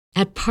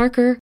At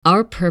Parker,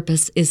 our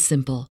purpose is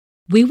simple.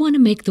 We want to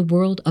make the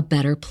world a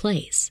better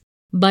place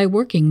by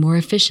working more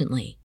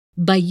efficiently,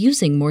 by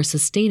using more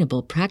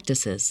sustainable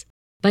practices,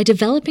 by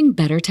developing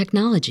better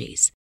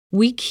technologies.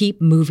 We keep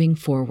moving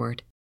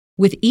forward.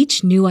 With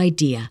each new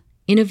idea,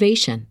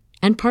 innovation,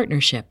 and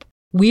partnership,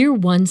 we're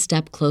one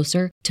step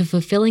closer to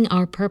fulfilling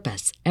our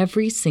purpose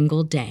every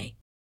single day.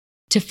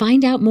 To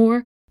find out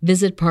more,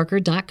 visit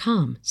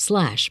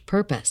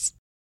parker.com/purpose.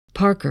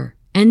 Parker,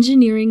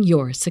 engineering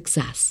your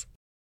success.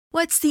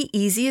 What's the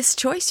easiest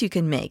choice you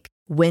can make?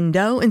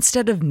 Window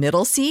instead of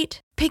middle seat?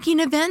 Picking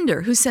a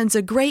vendor who sends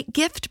a great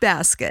gift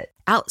basket?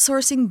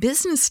 Outsourcing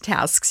business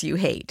tasks you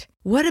hate?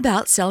 What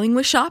about selling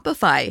with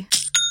Shopify?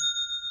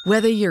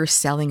 Whether you're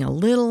selling a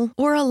little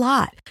or a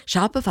lot,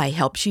 Shopify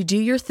helps you do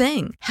your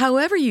thing,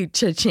 however you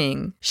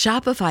cha-ching.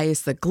 Shopify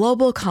is the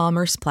global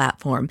commerce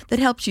platform that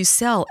helps you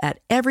sell at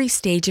every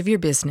stage of your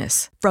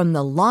business. From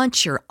the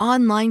launch your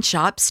online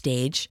shop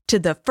stage to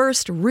the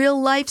first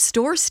real-life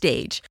store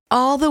stage,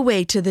 all the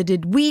way to the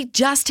did we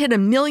just hit a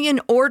million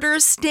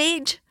orders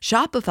stage.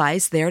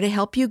 Shopify's there to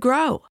help you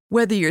grow.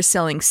 Whether you're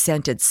selling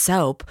scented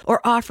soap or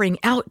offering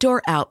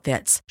outdoor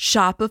outfits,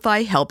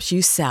 Shopify helps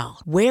you sell.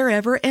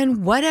 Wherever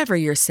and whatever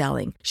you're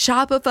selling,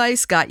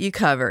 Shopify's got you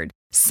covered.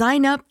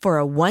 Sign up for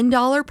a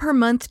 $1 per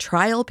month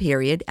trial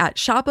period at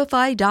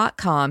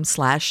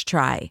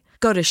shopify.com/try.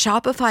 Go to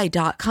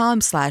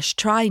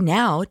shopify.com/try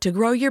now to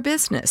grow your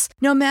business,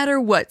 no matter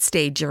what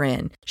stage you're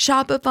in.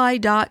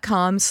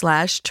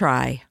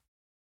 Shopify.com/try.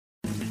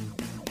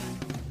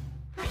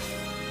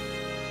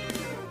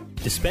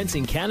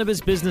 Dispensing cannabis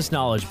business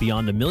knowledge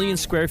beyond 1 million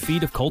square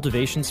feet of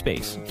cultivation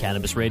space,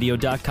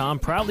 CannabisRadio.com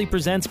proudly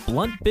presents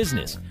Blunt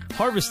Business,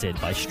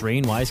 harvested by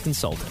Strainwise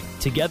Consulting.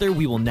 Together,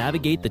 we will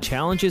navigate the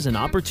challenges and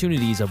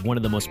opportunities of one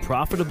of the most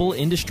profitable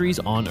industries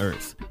on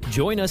earth.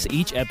 Join us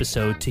each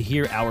episode to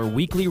hear our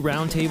weekly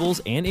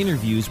roundtables and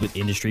interviews with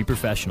industry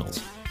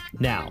professionals.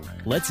 Now,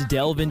 let's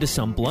delve into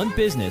some blunt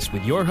business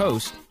with your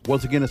host.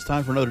 Once again, it's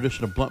time for another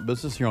edition of Blunt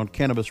Business here on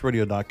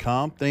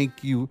CannabisRadio.com.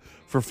 Thank you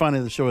for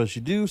finding the show as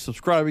you do,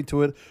 subscribing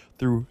to it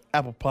through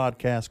Apple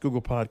Podcasts,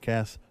 Google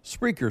Podcasts,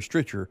 Spreaker,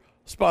 Stitcher,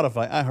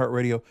 Spotify,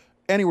 iHeartRadio,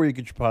 anywhere you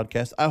get your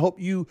podcast. I hope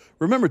you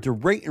remember to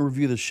rate and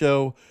review the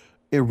show.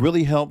 It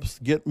really helps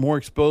get more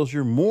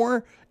exposure,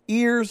 more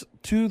ears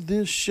to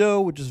this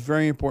show, which is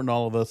very important to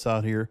all of us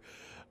out here.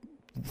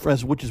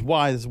 Which is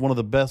why this is one of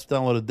the best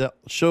downloaded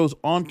shows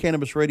on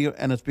Cannabis Radio,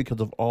 and it's because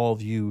of all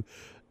of you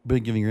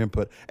been giving your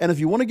input. And if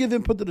you want to give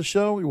input to the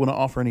show, you want to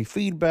offer any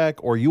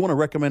feedback, or you want to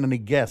recommend any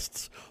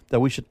guests that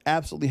we should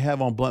absolutely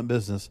have on Blunt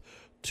Business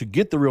to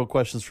get the real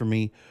questions from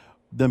me,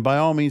 then by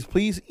all means,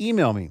 please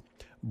email me,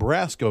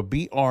 Brasco,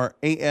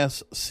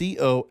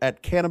 Brasco,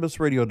 at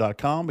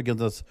CannabisRadio.com. Again,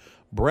 that's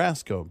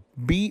Brasco,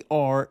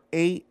 Brasco,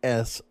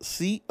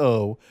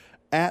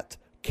 at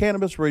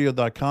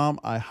CannabisRadio.com.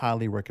 I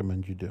highly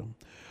recommend you do.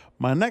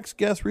 My next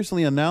guest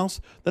recently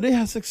announced that it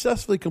has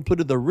successfully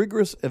completed the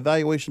rigorous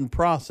evaluation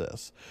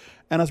process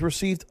and has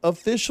received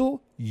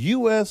official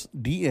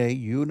USDA,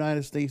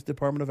 United States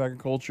Department of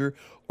Agriculture,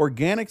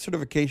 organic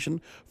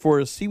certification for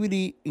a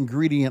CBD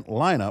ingredient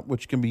lineup,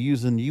 which can be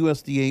used in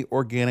USDA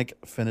organic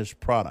finished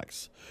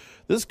products.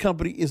 This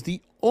company is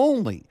the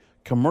only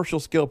commercial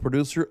scale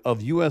producer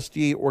of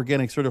USDA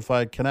organic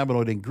certified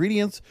cannabinoid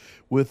ingredients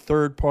with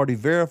third-party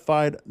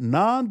verified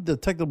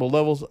non-detectable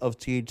levels of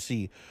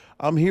THC.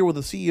 I'm here with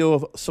the CEO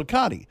of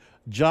Socati,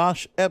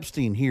 Josh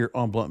Epstein, here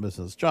on Blunt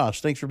Business.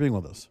 Josh, thanks for being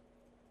with us.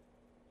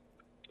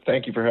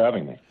 Thank you for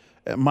having me.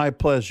 My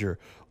pleasure.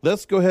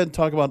 Let's go ahead and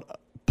talk about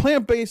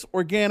plant-based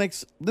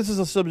organics. This is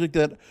a subject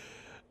that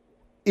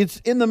it's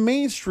in the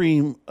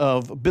mainstream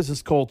of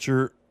business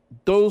culture.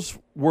 Those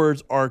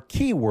words are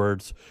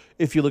keywords.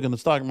 If you look in the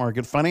stock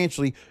market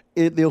financially,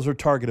 those are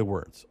targeted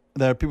words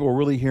that people are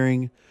really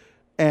hearing,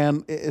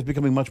 and it's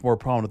becoming much more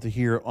prominent to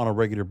hear on a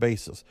regular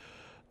basis.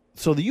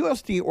 So the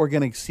USDA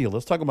Organic Seal,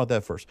 let's talk about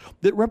that first.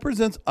 That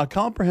represents a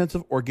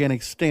comprehensive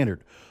organic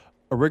standard,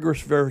 a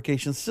rigorous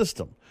verification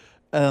system,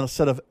 and a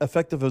set of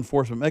effective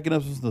enforcement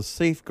mechanisms to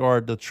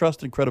safeguard the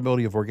trust and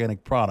credibility of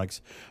organic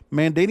products,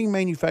 mandating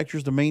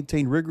manufacturers to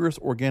maintain rigorous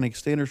organic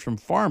standards from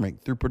farming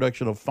through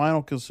production of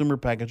final consumer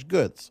packaged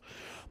goods.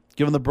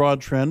 Given the broad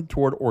trend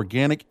toward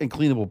organic and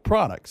cleanable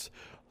products,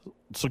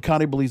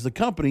 Socati believes the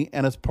company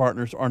and its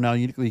partners are now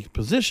uniquely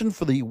positioned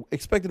for the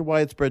expected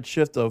widespread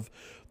shift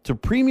to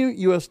premium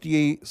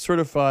USDA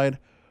certified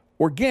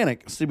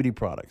organic CBD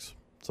products.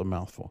 It's a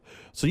mouthful.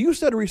 So you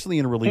said recently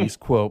in a release,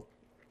 quote,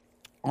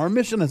 "Our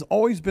mission has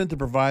always been to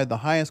provide the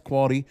highest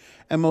quality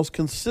and most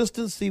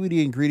consistent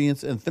CBD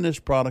ingredients and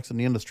finished products in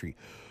the industry.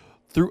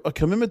 Through a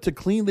commitment to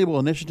clean label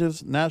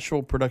initiatives,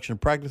 natural production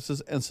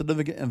practices, and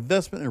significant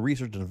investment in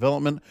research and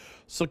development,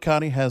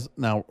 Socati has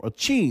now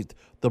achieved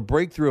the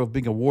breakthrough of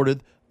being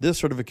awarded this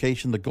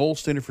certification, the gold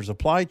standard for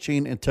supply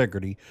chain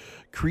integrity,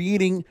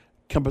 creating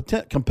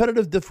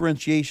competitive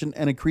differentiation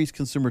and increased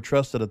consumer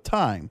trust at a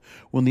time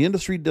when the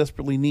industry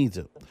desperately needs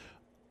it.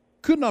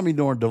 Could not be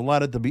more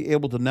delighted to be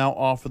able to now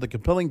offer the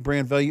compelling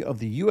brand value of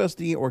the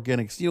USDA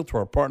Organic Seal to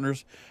our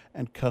partners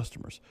and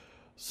customers."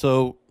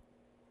 So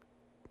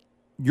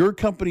Your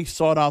company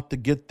sought out to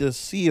get this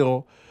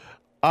seal.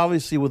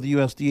 Obviously, with the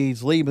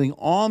USDA's labeling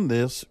on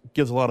this,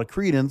 gives a lot of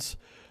credence.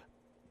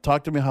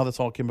 Talk to me how this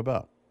all came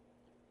about.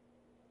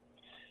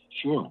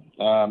 Sure.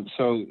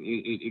 So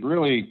it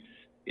really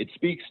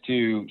speaks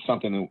to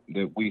something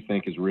that we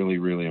think is really,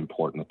 really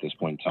important at this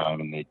point in time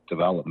in the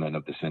development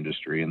of this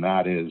industry, and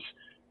that is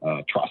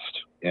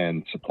trust.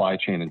 And supply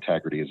chain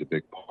integrity is a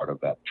big part of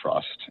that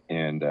trust,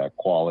 and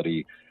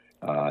quality,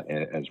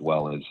 as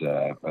well as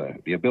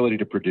the ability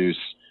to produce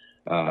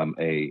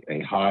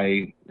a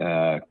high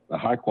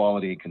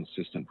quality,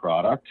 consistent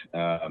product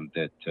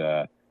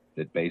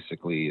that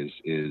basically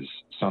is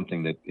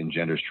something that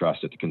engenders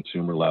trust at the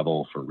consumer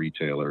level for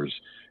retailers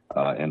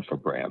and for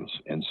brands.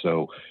 And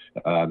so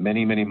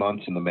many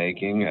months in the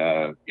making.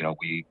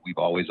 We've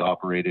always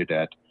operated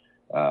at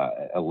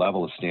a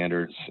level of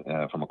standards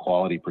from a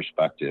quality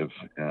perspective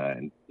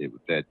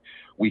that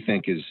we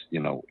think is,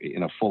 in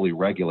a fully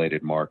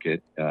regulated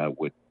market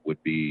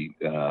would be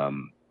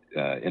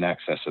in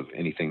excess of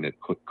anything that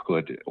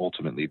could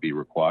ultimately be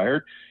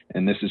required.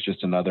 And this is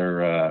just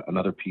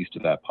another piece to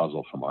that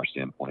puzzle from our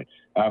standpoint.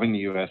 Having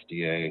the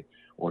USDA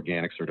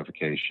organic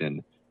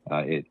certification,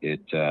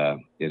 it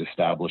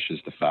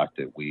establishes the fact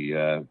that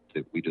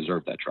we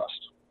deserve that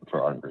trust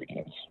for our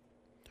ingredients.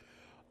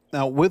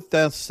 Now, with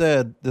that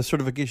said, the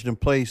certification in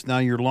place, now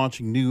you're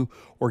launching new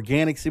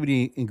organic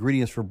CBD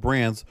ingredients for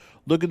brands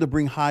looking to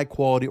bring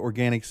high-quality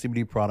organic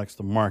CBD products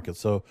to market.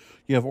 So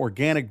you have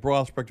organic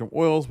broad-spectrum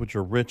oils, which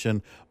are rich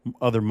in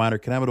other minor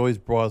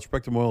cannabinoids.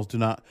 Broad-spectrum oils do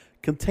not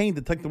contain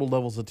detectable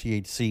levels of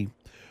THC.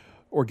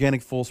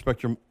 Organic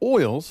full-spectrum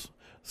oils,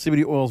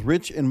 CBD oils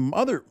rich in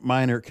other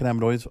minor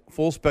cannabinoids.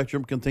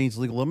 Full-spectrum contains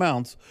legal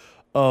amounts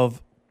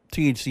of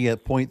THC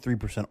at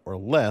 0.3% or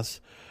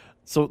less.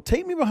 So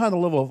take me behind the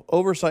level of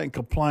oversight and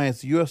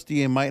compliance the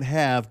USDA might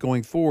have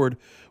going forward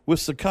with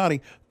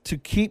Sakati to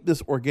keep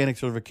this organic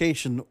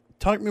certification.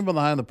 Talk me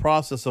behind the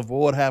process of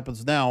what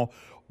happens now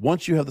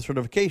once you have the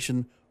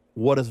certification.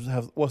 What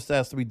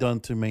has to be done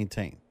to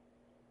maintain?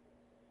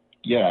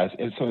 Yeah,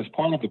 and so as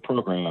part of the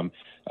program,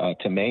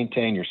 to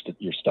maintain your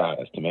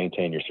status, to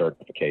maintain your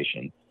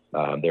certification,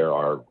 there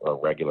are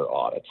regular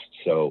audits.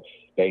 So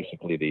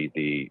basically,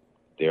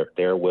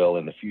 there will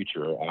in the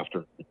future,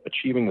 after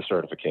achieving the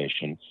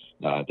certification,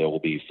 there will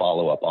be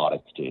follow-up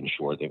audits to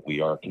ensure that we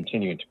are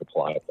continuing to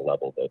comply at the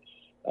level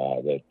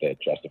that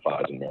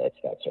justifies and merits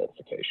that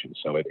certification.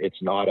 So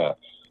it's not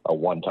a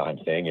one-time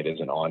thing; it is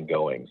an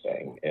ongoing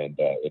thing, and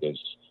it is,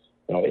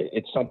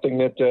 it's something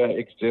that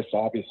exists.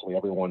 Obviously,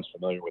 everyone's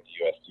familiar with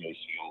the USDA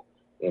seal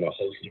in a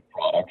host of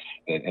products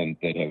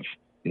that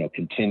have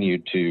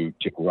continued to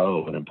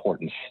grow in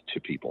importance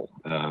to people,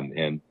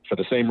 and for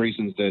the same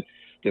reasons that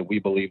we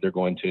believe they're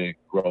going to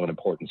grow in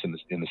importance in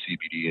the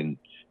CBD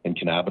and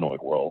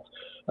cannabinoid world,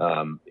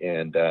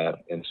 and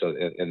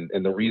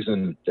the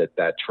reason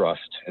that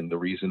trust and the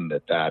reason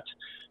that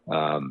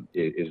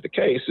is the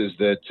case is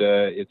that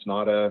it's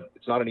not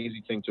an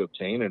easy thing to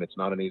obtain, and it's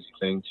not an easy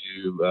thing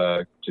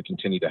to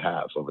continue to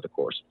have over the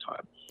course of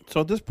time. So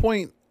at this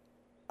point,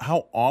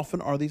 how often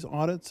are these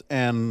audits,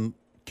 and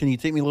can you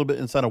take me a little bit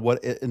inside of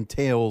what it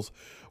entails?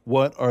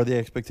 What are the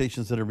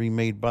expectations that are being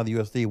made by the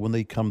USDA when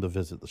they come to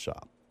visit the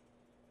shop?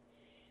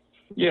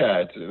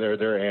 Yeah,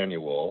 they're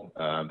annual.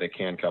 They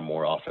can come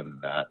more often than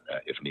that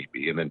if need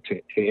be. And then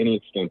to any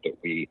extent that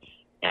we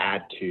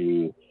add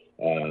to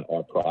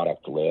our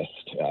product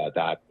list,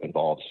 that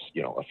involves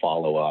a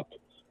follow-up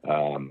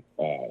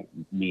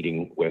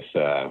meeting with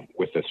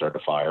the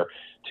certifier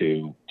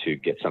to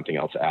get something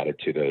else added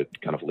to the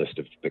kind of list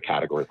of the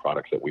category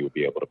products that we would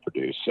be able to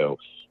produce. So,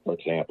 for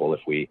example,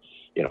 if we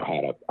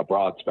had a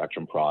broad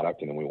spectrum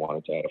product and then we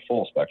wanted to add a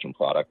full spectrum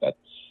product,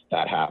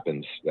 that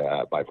happens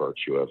by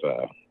virtue of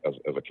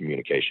a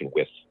communication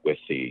with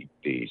the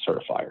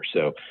certifier.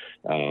 So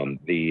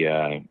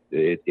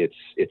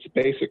it's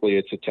basically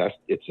a test.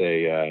 It's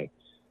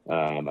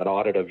an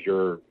audit of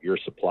your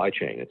supply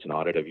chain. It's an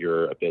audit of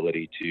your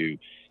ability to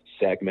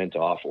segment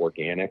off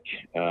organic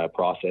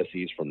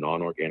processes from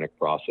non-organic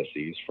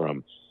processes,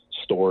 from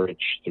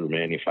storage through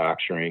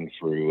manufacturing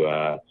through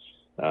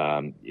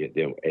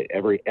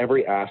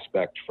every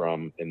aspect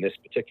from, in this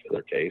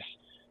particular case,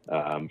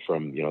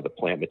 from the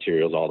plant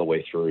materials all the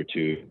way through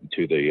to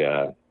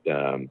the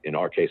in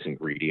our case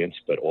ingredients,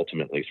 but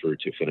ultimately through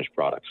to finished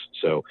products.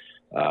 So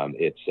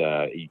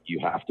you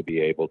have to be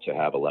able to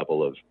have a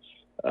level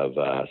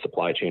of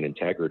supply chain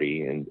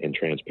integrity and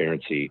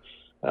transparency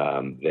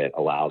that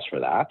allows for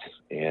that,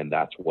 and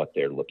that's what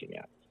they're looking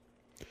at.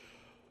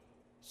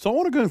 So I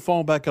want to go and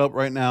follow back up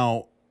right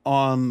now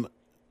on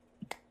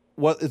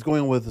what is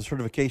going on with the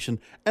certification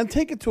and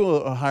take it to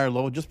a higher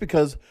level, just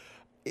because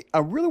I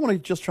really want to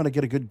just try to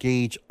get a good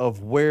gauge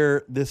of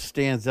where this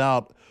stands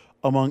out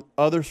among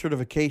other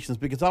certifications,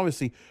 because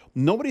obviously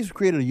nobody's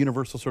created a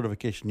universal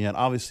certification yet,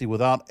 obviously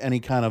without any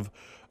kind of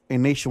a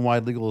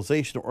nationwide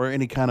legalization or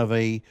any kind of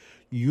a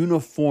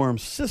uniform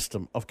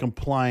system of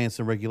compliance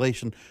and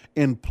regulation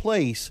in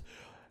place.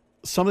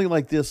 Something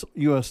like this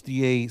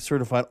USDA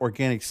certified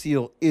organic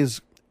seal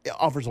is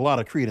offers a lot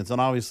of credence.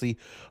 And obviously,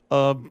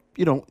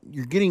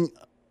 you're getting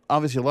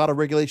obviously a lot of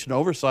regulation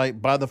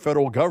oversight by the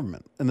federal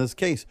government in this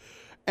case.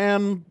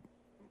 And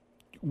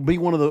be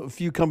one of the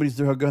few companies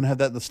that are going to have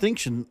that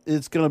distinction,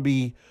 it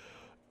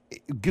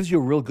gives you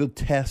a real good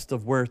test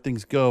of where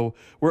things go,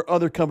 where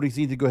other companies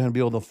need to go ahead and be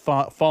able to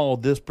follow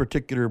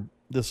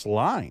this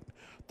line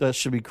that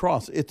should be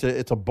crossed.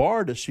 It's a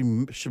bar that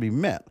should be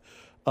met.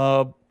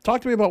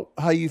 Talk to me about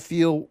how you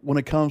feel when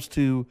it comes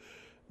to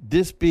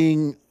this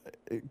being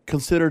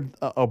considered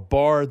a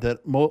bar that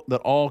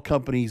all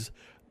companies,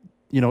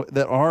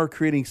 that are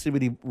creating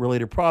CBD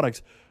related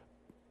products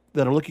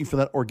that are looking for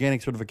that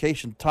organic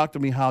certification. Talk to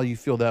me how you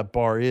feel that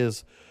bar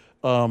is.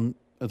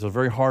 It's a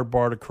very hard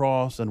bar to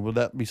cross, and would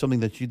that be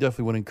something that you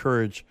definitely would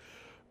encourage,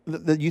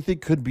 that you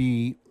think could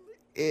be,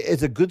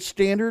 is a good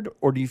standard,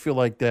 or do you feel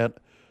like that,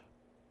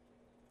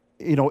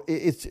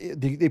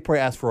 they probably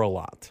ask for a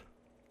lot?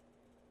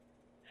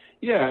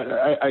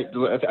 Yeah,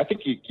 I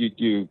think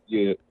you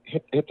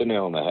hit the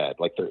nail on the head.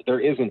 Like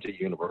there isn't a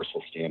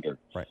universal standard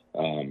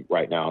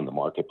right now in the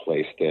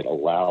marketplace that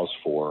allows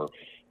for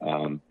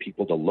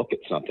people to look at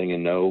something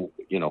and know,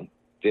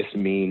 this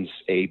means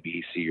A,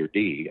 B, C, or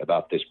D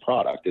about this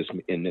product.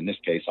 In this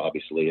case,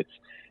 obviously,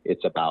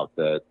 it's about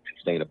the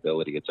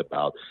sustainability. It's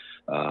about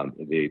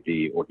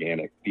the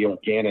organic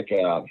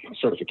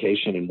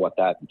certification and what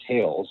that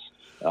entails.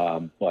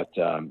 But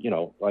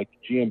like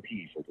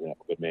GMP, for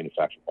example, good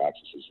manufacturing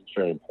practices, it's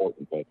very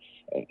important. But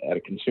at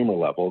a consumer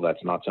level,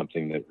 that's not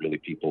something that really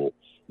people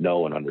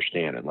know and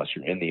understand unless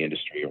you're in the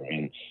industry or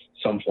in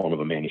some form of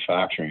a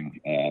manufacturing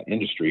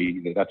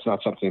industry. That's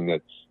not something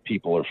that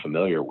people are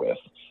familiar with.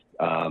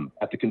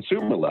 At the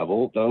consumer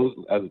level, though,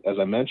 as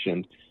I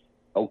mentioned,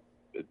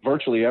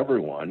 virtually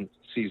everyone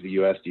sees the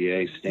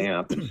USDA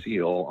stamp and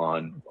seal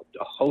on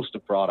a host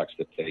of products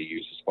that they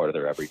use as part of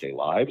their everyday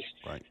lives.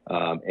 Right.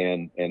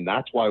 And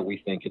that's why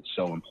we think it's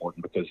so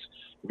important, because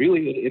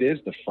really it is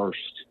the first,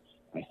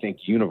 I think,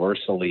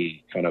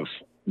 universally kind of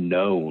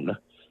known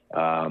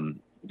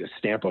the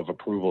stamp of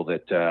approval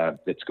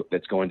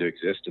that's going to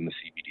exist in the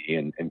CBD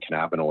and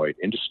cannabinoid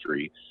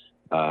industry.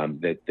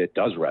 That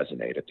does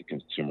resonate at the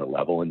consumer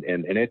level, and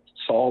it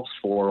solves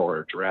for or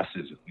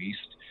addresses at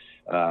least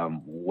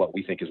what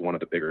we think is one of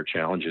the bigger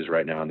challenges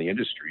right now in the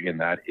industry, and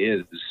that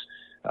is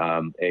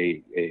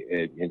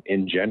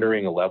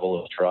engendering a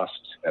level of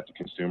trust at the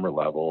consumer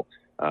level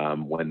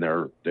when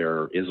there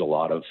is a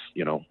lot of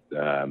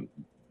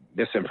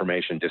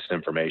misinformation,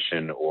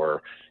 disinformation,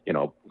 or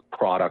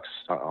products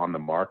on the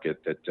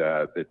market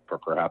that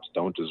perhaps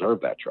don't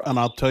deserve that trust. And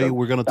I'll tell you,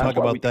 we're going to talk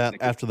about that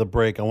after the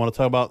break. I want to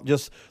talk about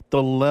just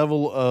the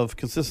level of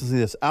consistency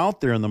that's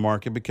out there in the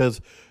market,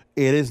 because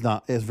it's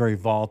very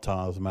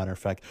volatile, as a matter of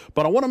fact.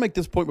 But I want to make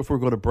this point before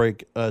we go to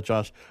break,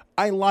 Josh.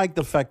 I like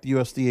the fact the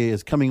USDA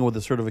is coming in with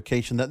a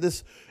certification that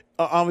this,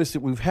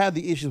 obviously we've had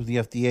the issues with the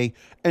FDA,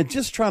 and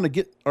just trying to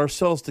get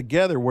ourselves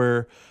together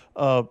where,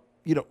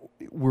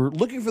 we're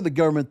looking for the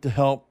government to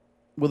help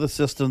with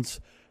assistance.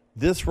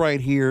 This right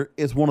here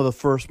is one of the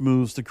first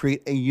moves to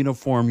create a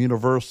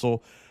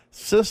universal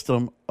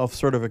system of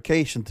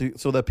certification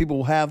so that people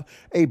will have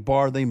a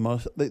bar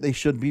they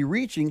should be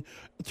reaching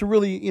to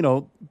really,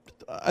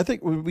 I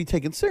think would be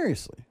taken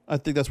seriously. I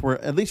think that's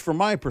where, at least from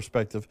my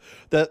perspective,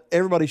 that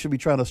everybody should be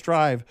trying to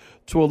strive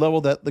to a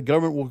level that the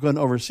government will go and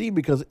oversee,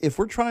 because if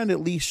we're trying to at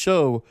least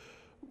show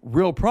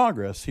real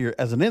progress here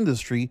as an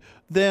industry,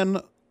 then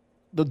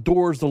the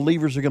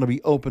levers are going to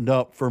be opened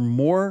up for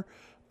more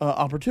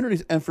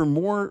opportunities and for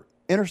more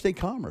interstate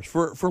commerce,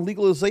 for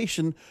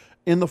legalization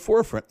in the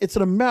forefront. It's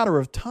a matter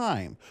of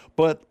time,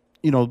 but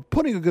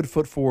putting a good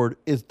foot forward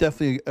is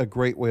definitely a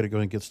great way to go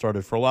and get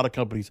started for a lot of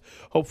companies.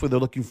 Hopefully they're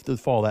looking to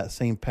follow that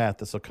same path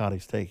that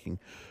Socati's taking.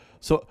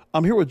 So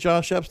I'm here with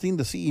Josh Epstein,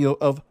 the CEO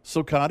of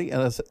Socati,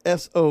 and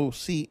that's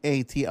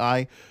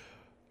Socati.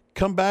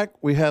 Come back.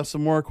 We have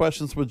some more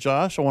questions with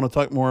Josh. I want to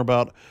talk more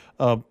about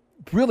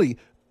really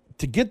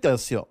to get that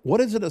seal. What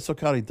is it that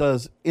Socati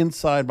does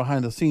inside,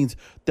 behind the scenes,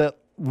 that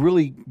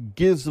really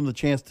gives them the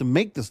chance to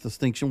make this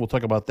distinction? We'll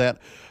talk about that.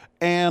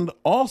 And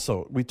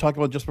also, we talked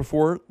about just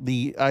before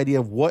the idea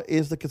of what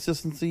is the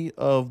consistency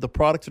of the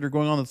products that are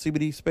going on in the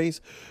CBD space.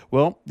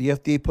 Well, the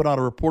FDA put out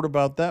a report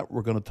about that.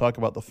 We're going to talk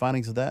about the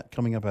findings of that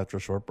coming up after a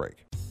short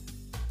break.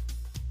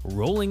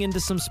 Rolling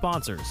into some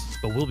sponsors,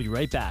 but we'll be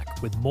right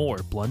back with more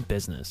Blunt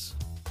Business.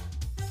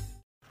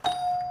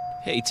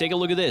 Hey, take a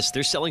look at this.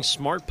 They're selling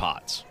smart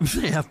pots.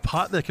 They have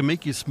pot that can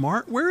make you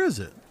smart? Where is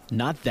it?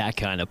 Not that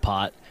kind of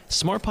pot.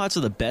 Smart pots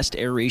are the best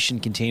aeration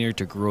container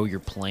to grow your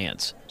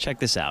plants. Check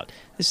this out.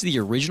 This is the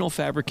original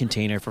fabric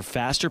container for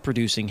faster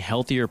producing,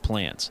 healthier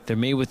plants. They're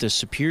made with a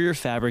superior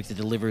fabric that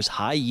delivers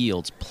high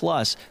yields.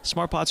 Plus,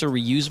 smart pots are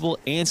reusable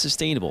and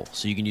sustainable,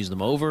 so you can use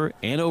them over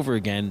and over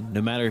again,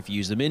 no matter if you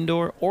use them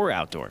indoor or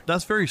outdoor.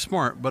 That's very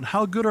smart, but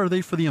how good are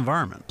they for the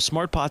environment?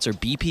 Smart pots are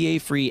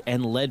BPA-free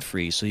and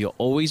lead-free, so you'll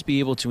always be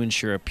able to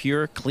ensure a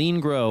pure,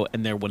 clean grow,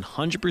 and they're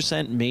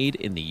 100% made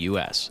in the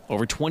U.S.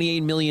 Over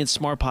 28 million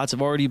smart pots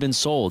have already been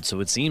sold, so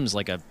it seems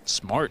like a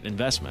smart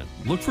investment.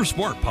 Look for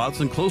smart pots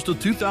in close to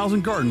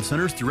 2,000 garden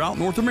centers throughout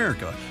North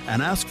America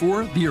and ask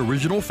for the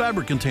original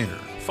fabric container.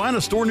 Find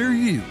a store near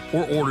you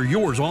or order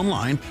yours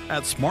online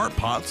at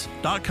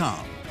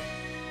smartpots.com.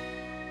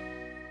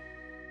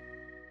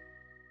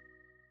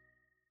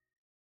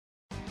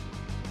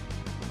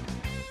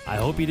 I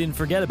hope you didn't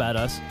forget about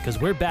us, because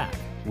we're back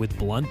with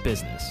Blunt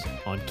Business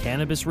on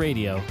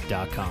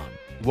CannabisRadio.com.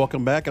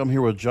 Welcome back. I'm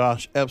here with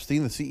Josh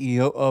Epstein, the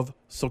CEO of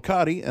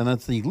Socati, and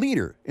that's the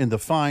leader in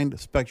defined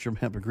spectrum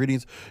hemp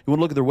ingredients. You want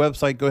to look at their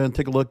website, go ahead and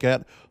take a look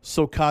at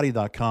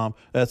Socati.com.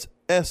 That's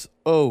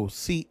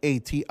SOCATI.com,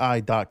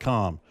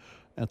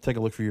 and take a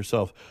look for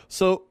yourself.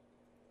 So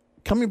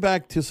coming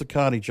back to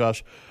Socati,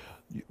 Josh,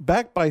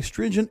 backed by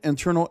stringent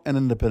internal and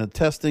independent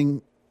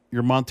testing,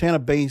 your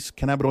Montana-based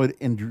cannabinoid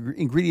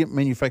ingredient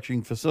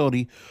manufacturing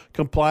facility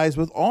complies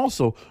with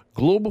also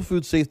Global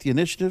Food Safety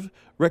Initiative,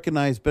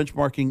 recognized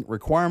benchmarking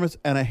requirements,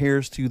 and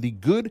adheres to the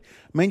Good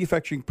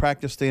Manufacturing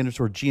Practice Standards,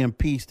 or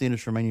GMP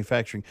standards for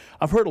manufacturing.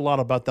 I've heard a lot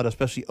about that,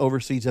 especially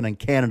overseas and in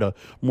Canada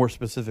more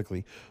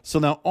specifically. So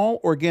now all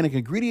organic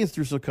ingredients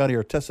through Socati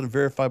are tested and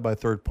verified by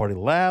third-party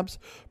labs,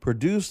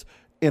 produced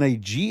in a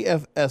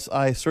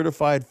GFSI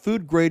certified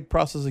food grade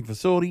processing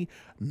facility,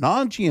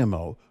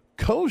 non-GMO,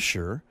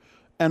 kosher,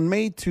 and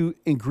made to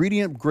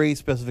ingredient grade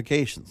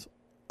specifications.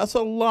 That's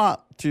a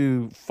lot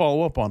to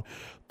follow up on.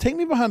 Take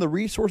me behind the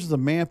resources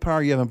and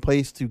manpower you have in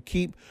place to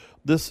keep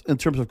this in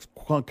terms of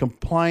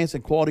compliance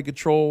and quality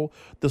control,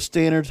 the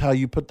standards, how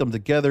you put them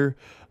together,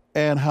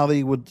 and how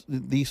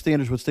these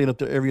standards would stand up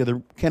to every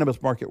other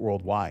cannabis market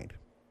worldwide.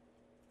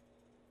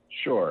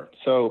 Sure.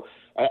 So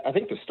I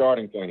think the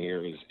starting point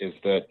here is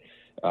that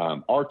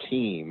our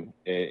team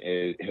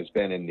has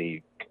been in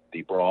the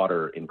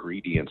broader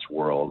ingredients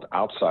world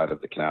outside of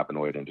the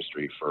cannabinoid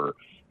industry for,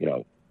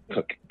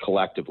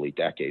 collectively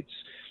decades.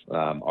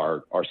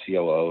 Our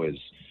COO is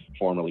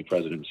formerly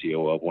president and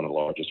COO of one of the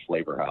largest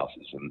flavor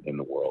houses in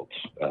the world,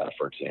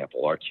 for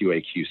example. Our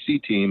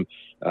QA/QC team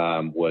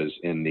was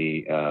in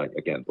the,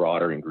 again,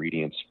 broader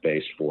ingredient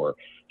space for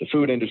the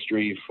food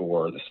industry,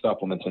 for the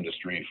supplements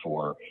industry,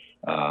 for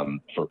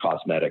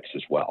cosmetics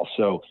as well.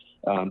 So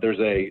there's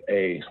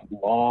a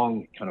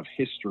long kind of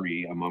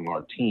history among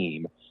our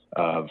team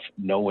of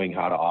knowing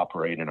how to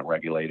operate in a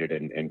regulated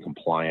and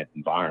compliant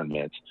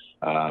environment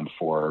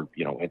for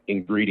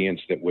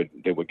ingredients that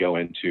would go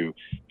into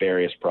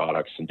various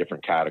products in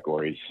different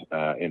categories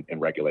in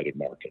regulated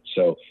markets.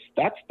 So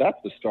that's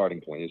the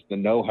starting point, is the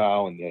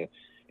know-how and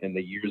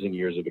the years and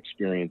years of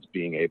experience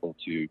being able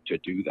to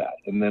do that.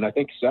 And then I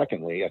think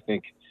secondly,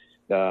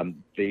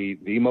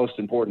 the most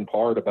important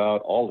part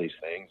about all these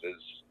things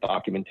is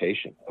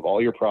documentation of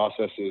all your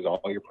processes, all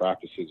your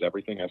practices.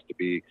 Everything has to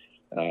be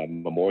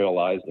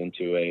memorialized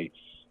into a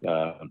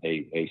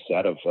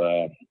set of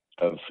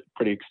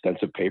pretty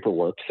extensive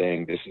paperwork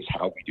saying this is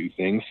how we do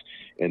things,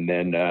 and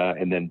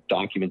then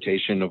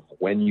documentation of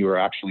when you are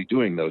actually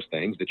doing those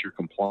things, that you're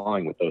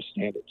complying with those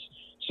standards.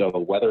 So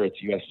whether it's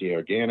USDA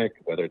organic,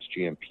 whether it's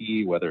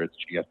GMP, whether it's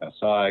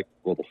GFSI,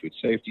 Global Food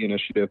Safety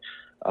Initiative,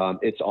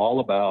 it's all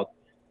about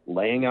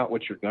laying out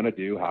what you're going to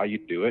do, how you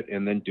do it,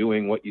 and then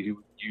doing what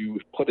you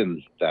put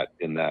in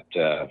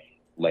that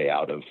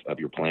layout of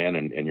your plan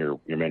and your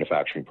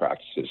manufacturing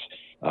practices.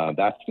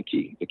 That's the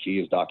key. The key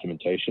is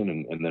documentation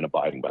and then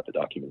abiding by the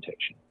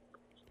documentation.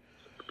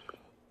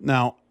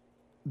 Now,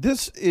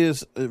 this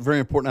is very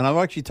important, and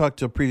I've actually talked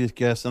to a previous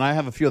guest, and I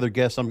have a few other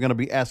guests I'm going to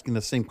be asking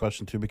the same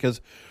question to, because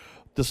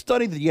the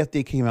study that the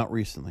FDA came out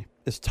recently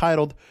is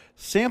titled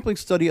Sampling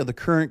Study of the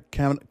Current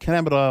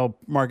Cannabidiol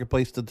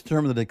Marketplace to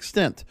Determine the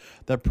Extent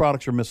that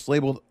Products Are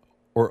Mislabeled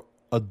or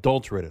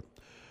Adulterated.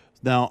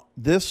 Now,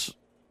 this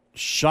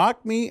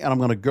shocked me, and I'm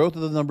going to go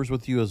through the numbers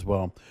with you as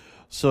well.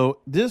 So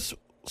this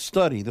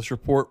study, this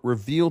report,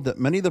 revealed that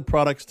many of the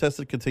products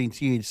tested contained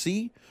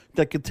THC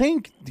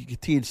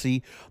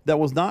that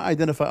was not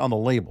identified on the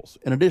labels.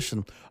 In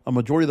addition, a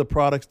majority of the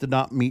products did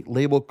not meet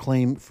label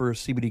claim for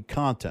CBD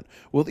content,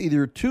 with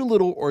either too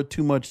little or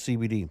too much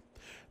CBD,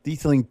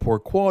 detailing poor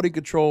quality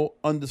control,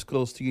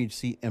 undisclosed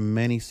THC, and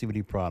many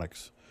CBD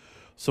products.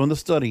 So in the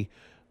study,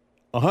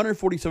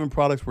 147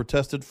 products were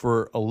tested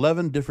for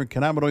 11 different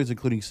cannabinoids,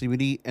 including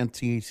CBD and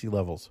THC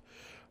levels.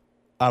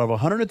 Out of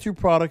 102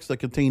 products that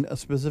contain a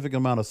specific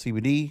amount of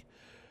CBD,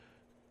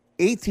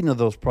 18 of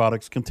those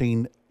products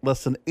contain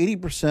less than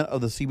 80%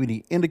 of the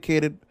CBD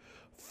indicated.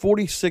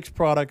 46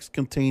 products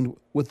contained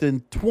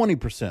within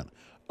 20%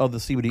 of the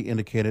CBD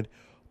indicated.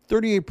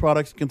 38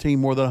 products contain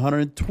more than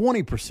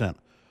 120%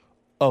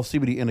 of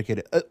CBD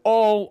indicated,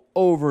 all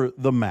over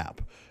the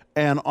map.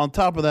 And on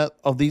top of that,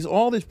 of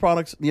all these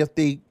products, the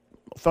FDA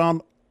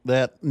found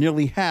that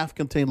nearly half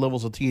contain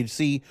levels of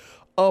THC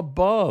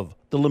above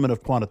the limit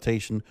of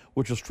quantitation,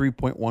 which was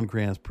 3.1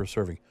 grams per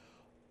serving.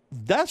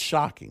 That's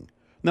shocking.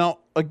 Now,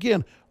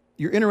 again,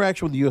 your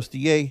interaction with the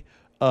USDA,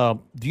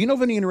 do you know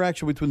of any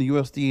interaction between the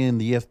USDA and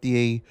the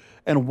FDA,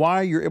 and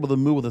why you're able to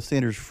move with a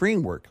standards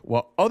framework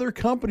while other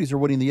companies are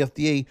waiting the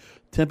FDA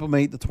to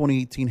implement the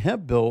 2018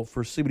 hemp bill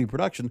for CBD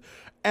production,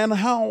 and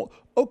how,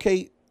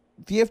 the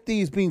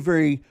FDA is being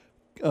very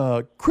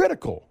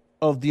critical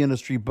of the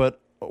industry, but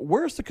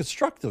where's the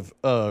constructive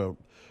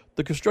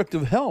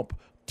help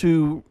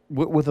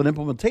with an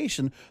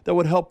implementation that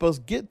would help us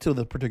get to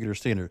the particular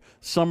standard?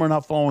 Some are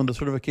not following the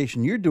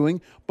certification you're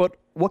doing, but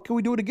what can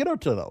we do to get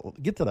to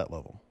that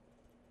level?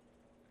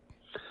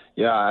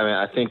 Yeah, I mean,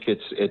 I think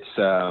it's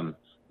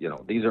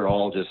these are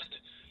all just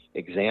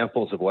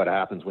examples of what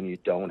happens when you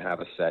don't have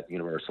a set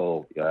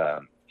universal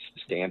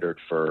standard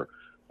for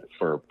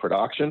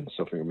production,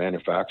 so for your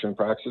manufacturing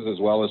practices as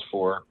well as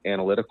for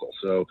analytical.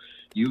 So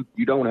you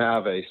don't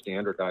have a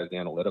standardized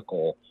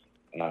analytical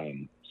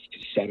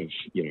set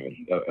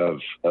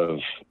of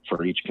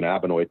for each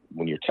cannabinoid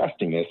when you're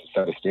testing this, a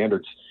set of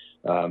standards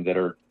that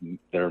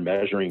are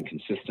measuring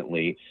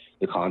consistently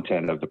the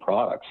content of the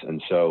products.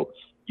 And so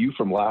you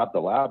from lab to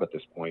lab at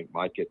this point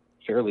might get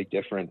fairly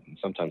different and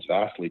sometimes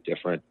vastly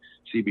different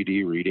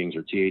CBD readings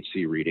or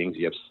THC readings.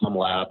 You have some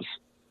labs,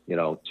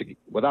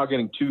 without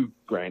getting too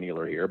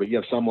granular here, but you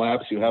have some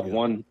labs who have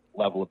one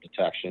level of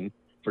detection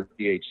for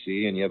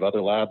THC, and you have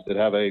other labs that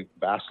have a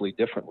vastly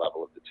different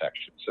level of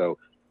detection. So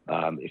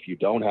if you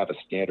don't have a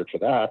standard for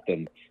that,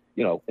 then,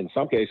 in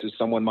some cases,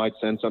 someone might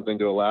send something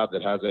to a lab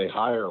that has a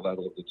higher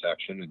level of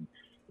detection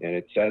and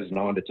it says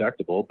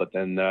non-detectable, but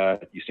then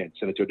you send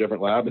it to a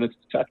different lab and it's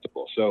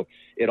detectable. So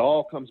it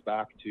all comes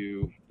back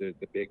to the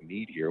big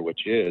need here,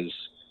 which is,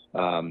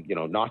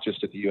 not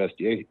just at the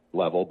USDA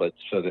level, but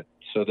so that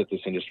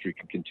this industry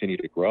can continue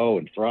to grow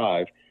and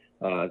thrive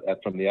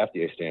from the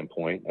FDA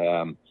standpoint,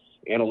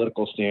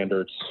 analytical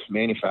standards,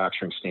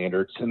 manufacturing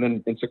standards. And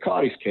then in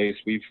Sakati's case,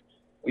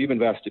 we've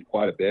invested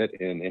quite a bit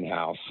in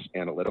in-house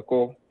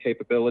analytical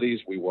capabilities.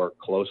 We work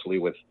closely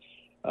with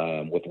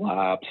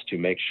labs to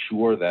make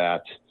sure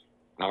that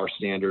our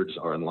standards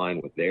are in line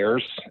with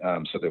theirs,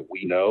 so that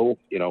we know,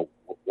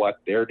 what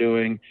they're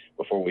doing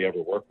before we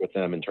ever work with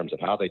them in terms of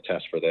how they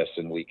test for this,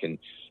 and we can,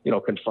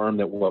 confirm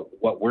that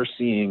what we're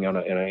seeing in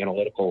an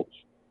analytical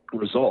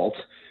result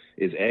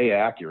is A,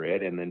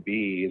 accurate, and then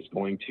B, is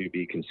going to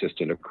be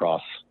consistent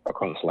across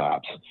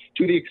labs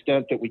to the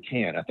extent that we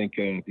can. I think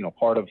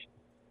part of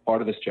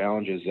this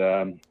challenge is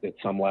that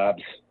some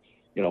labs,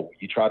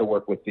 you try to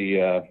work with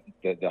the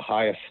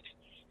highest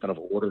kind of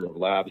order of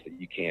labs that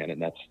you can,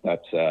 and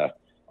that's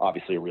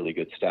obviously a really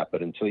good step.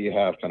 But until you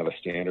have kind of a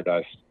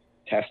standardized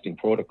testing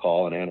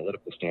protocol and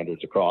analytical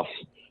standards across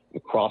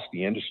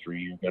the industry,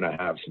 you're going to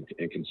have some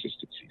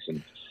inconsistencies,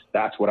 and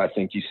that's what I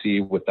think you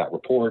see with that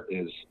report.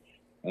 Is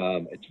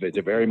it's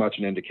very much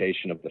an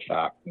indication of the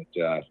fact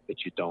that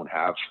you don't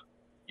have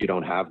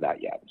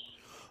that yet.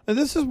 And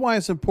this is why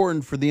it's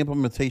important for the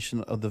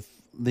implementation of the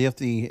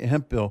FDA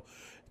hemp bill,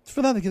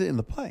 for that to get it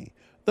into play.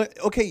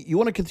 Okay, you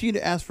want to continue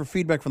to ask for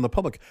feedback from the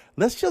public.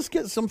 Let's just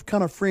get some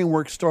kind of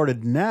framework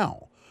started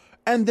now,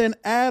 and then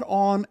add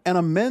on and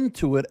amend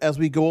to it as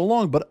we go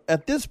along. But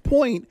at this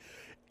point,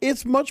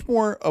 it's much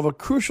more of a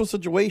crucial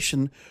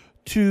situation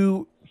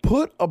to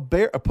put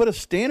a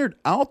standard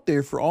out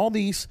there for all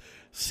these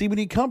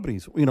CBD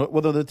companies.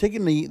 Whether they're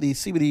taking the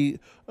CBD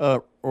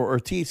or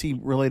THC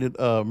related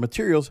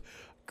materials,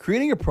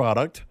 creating a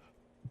product,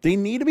 they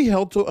need to be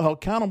held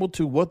accountable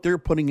to what they're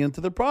putting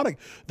into the product.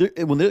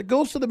 When it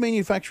goes to the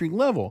manufacturing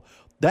level,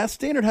 that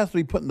standard has to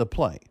be put into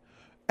play.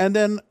 And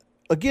then,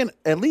 again,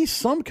 at least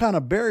some kind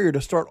of barrier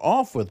to start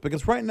off with,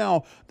 because right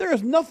now there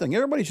is nothing.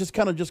 Everybody's just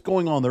kind of just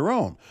going on their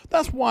own.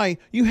 That's why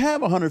you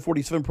have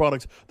 147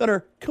 products that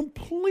are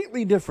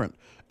completely different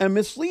and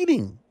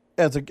misleading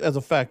as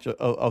a fact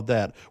of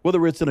that,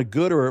 whether it's in a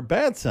good or a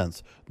bad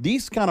sense.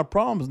 These kind of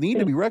problems need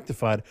to be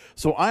rectified.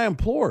 So I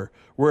implore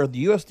where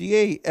the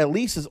USDA at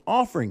least is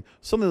offering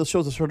something that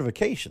shows a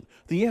certification.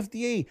 The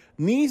FDA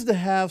needs to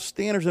have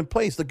standards in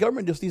place. The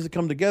government just needs to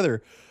come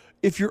together.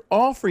 If you're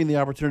offering the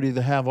opportunity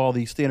to have all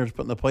these standards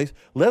put into place,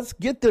 let's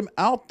get them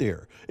out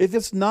there. If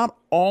it's not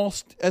all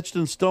etched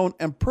in stone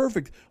and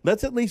perfect,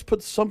 let's at least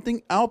put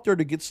something out there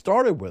to get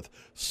started with.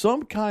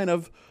 Some kind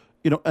of,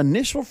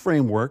 initial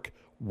framework,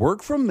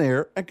 work from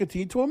there, and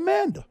continue to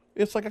amend.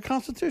 It's like a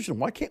constitution.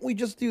 Why can't we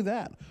just do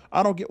that?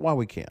 I don't get why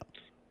we can't.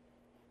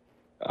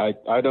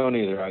 I don't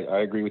either.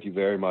 I agree with you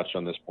very much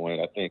on this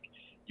point. I think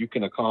you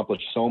can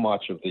accomplish so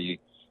much of the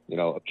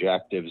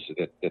objectives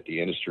that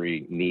the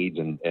industry needs,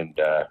 and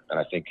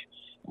I think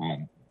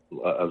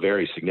a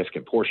very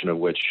significant portion of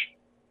which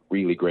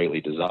really greatly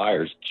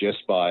desires,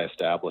 just by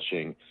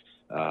establishing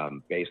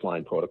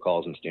baseline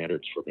protocols and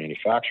standards for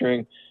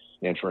manufacturing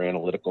and for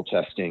analytical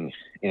testing,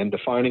 and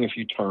defining a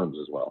few terms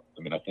as well.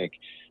 I mean, I think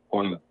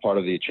part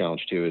of the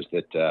challenge too is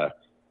that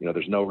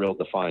there's no real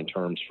defined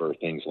terms for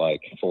things like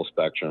full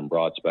spectrum,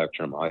 broad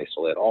spectrum,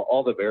 isolate,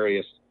 all the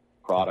various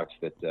products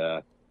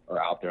that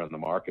are out there on the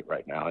market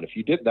right now. And if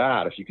you did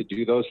that, if you could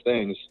do those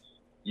things,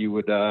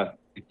 you'd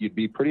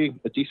be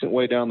a decent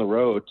way down the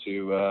road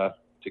to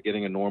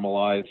getting a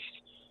normalized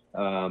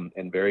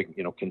and very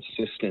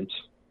consistent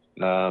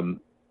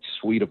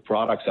suite of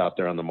products out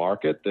there on the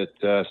market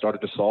that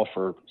started to solve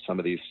for some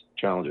of these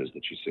challenges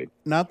that you see.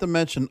 Not to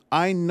mention,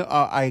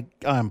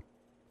 I'm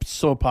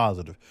so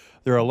positive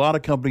there are a lot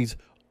of companies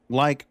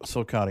like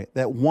Socati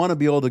that want to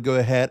be able to go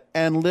ahead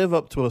and live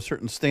up to a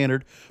certain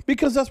standard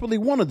because that's what they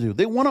want to do.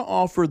 They want to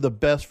offer the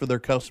best for their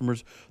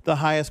customers, the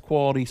highest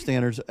quality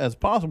standards as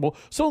possible.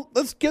 So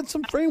let's get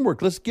some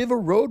framework. Let's give a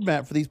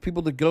roadmap for these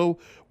people to go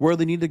where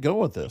they need to go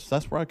with this.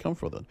 That's where I come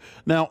from.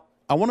 Now,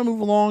 I want to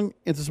move along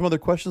into some other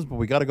questions, but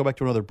we got to go back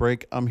to another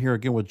break. I'm here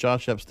again with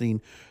Josh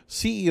Epstein,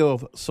 CEO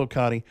of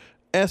Socati,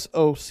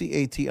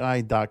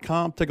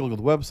 SOCATI.com. Take a look at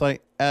the website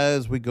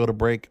as we go to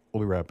break.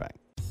 We'll be right back.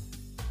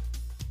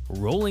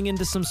 Rolling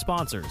into some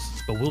sponsors,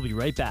 but we'll be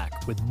right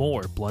back with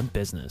more Blunt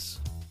Business.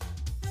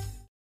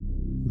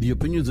 The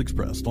opinions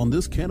expressed on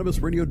this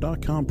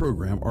CannabisRadio.com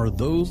program are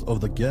those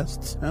of the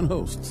guests and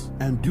hosts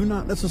and do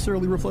not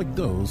necessarily reflect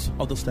those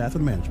of the staff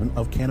and management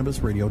of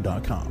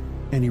CannabisRadio.com.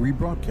 Any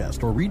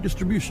rebroadcast or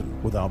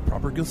redistribution without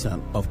proper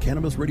consent of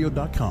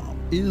CannabisRadio.com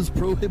is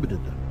prohibited.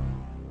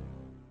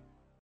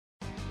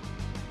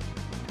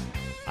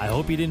 I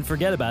hope you didn't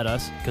forget about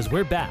us, because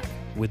we're back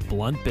with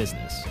Blunt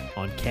Business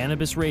on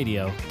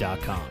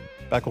CannabisRadio.com.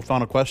 Back with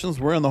final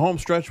questions. We're in the home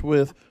stretch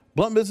with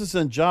Blunt Business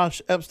and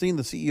Josh Epstein,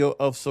 the CEO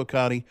of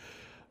Socati.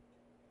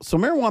 So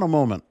Marijuana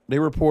Moment, they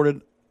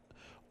reported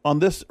on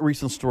this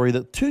recent story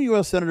that 2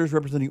 U.S. senators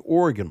representing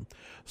Oregon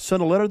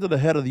sent a letter to the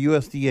head of the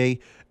USDA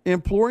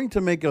imploring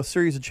to make a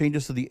series of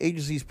changes to the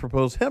agency's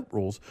proposed hemp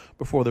rules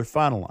before they're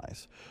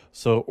finalized.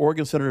 So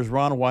Oregon Senators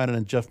Ron Wyden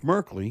and Jeff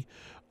Merkley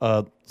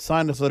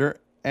signed this letter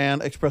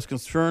and expressed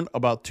concern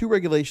about 2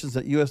 regulations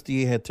that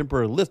USDA had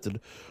temporarily lifted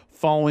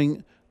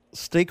following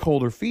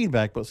stakeholder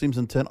feedback, but seems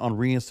intent on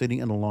reinstating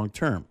in the long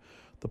term.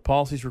 The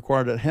policies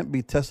require that hemp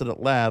be tested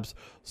at labs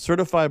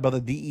certified by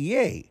the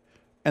DEA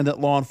and that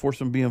law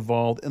enforcement be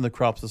involved in the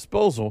crop's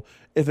disposal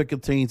if it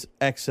contains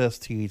excess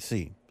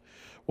THC.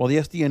 While the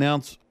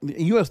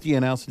USDA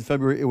announced in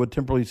February it would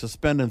temporarily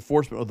suspend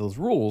enforcement of those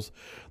rules,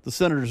 the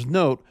senators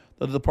note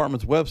that the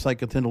department's website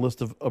contained a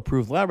list of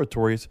approved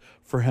laboratories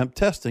for hemp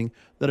testing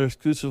that are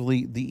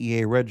exclusively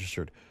DEA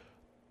registered.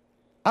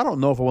 I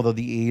don't know if I want the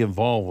DEA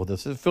involved with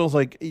this. It feels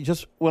like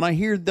when I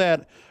hear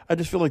that, I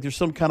just feel like there's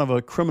some kind of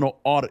a criminal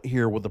audit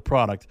here with the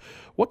product.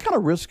 What kind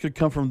of risk could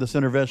come from this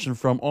intervention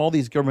from all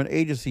these government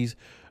agencies?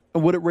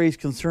 And would it raise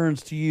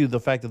concerns to you, the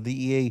fact that the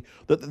DEA,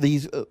 that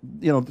these,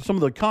 some of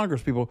the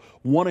Congress people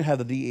want to have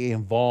the DEA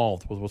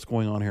involved with what's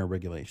going on here in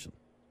regulation?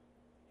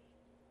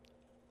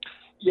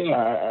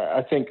 Yeah,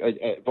 I think.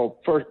 Well,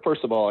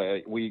 first of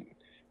all, we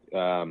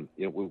buy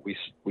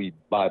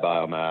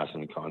biomass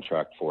and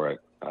contract for it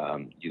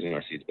using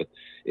our seeds, but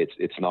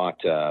it's not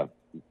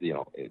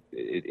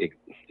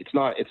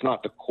it's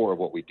not the core of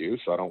what we do.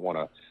 So I don't want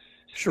to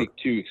speak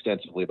too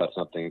extensively about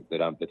something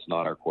that's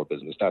not our core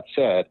business. That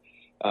said,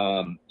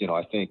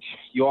 I think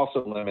you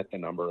also limit the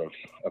number of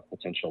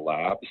potential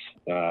labs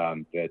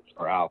that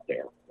are out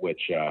there,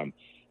 which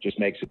just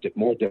makes it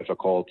more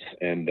difficult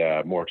and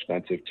more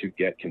expensive to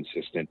get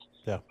consistent,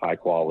 high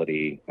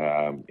quality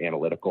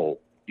analytical,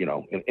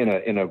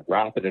 in a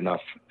rapid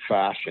enough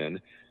fashion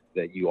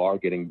that you are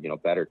getting,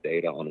 better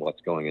data on what's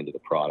going into the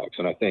products.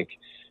 And I think,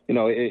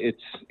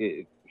 it's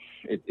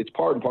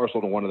part and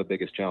parcel to one of the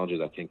biggest challenges,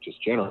 I think, just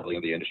generally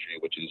in the industry,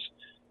 which is,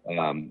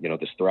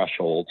 this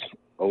threshold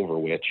over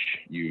which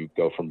you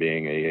go from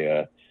being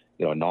a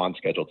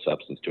non-scheduled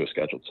substance to a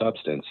scheduled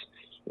substance.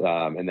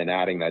 And then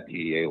adding that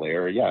DEA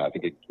layer, I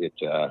think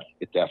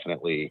it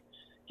definitely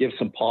gives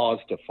some pause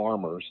to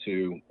farmers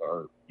who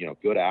are,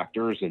 good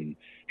actors and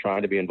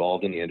trying to be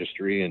involved in the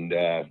industry, and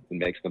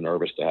makes them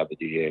nervous to have the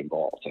DEA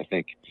involved. I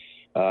think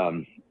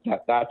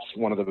that's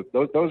one of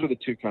those are the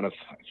two kind of,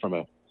 from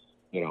a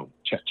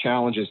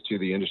challenges to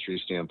the industry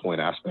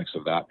standpoint, aspects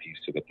of that piece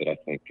of it that I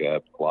think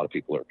a lot of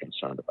people are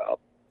concerned about.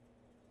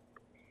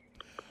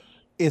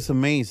 It's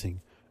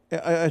amazing.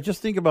 I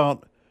just think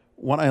about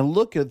when I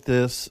look at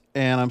this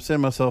and I'm saying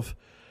to myself,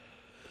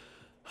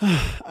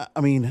 I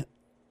mean,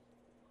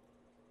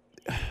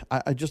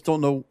 I just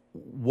don't know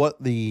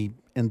what the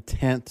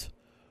intent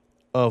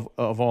of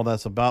all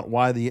that's about,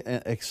 why the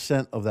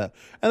extent of that.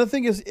 And the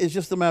thing is, it's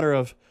just a matter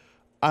of,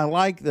 I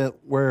like that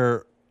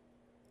where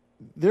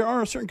there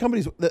are certain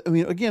companies that,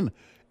 again,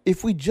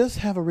 if we just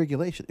have a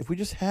regulation, if we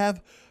just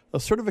have a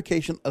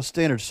certification, a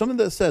standard, something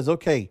that says,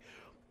 okay,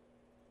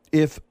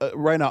 if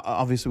right now,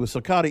 obviously with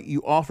Socati,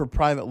 you offer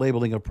private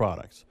labeling of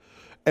products.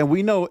 And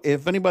we know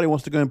if anybody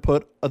wants to go and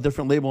put a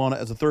different label on it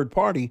as a third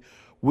party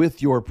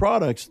with your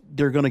products,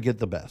 they're going to get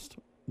the best.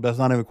 That's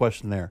not even a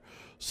question there.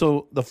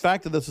 So the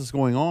fact that this is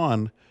going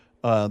on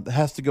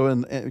has to go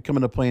in and come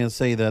into play and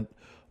say that,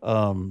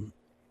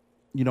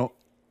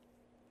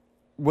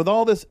 with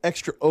all this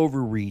extra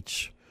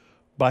overreach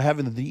by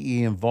having the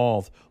DEA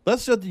involved,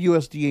 let's let the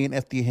USDA and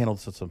FDA handle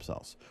this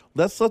themselves.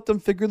 Let's let them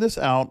figure this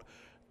out,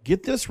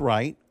 get this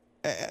right,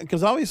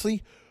 because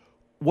obviously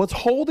what's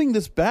holding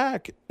this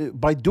back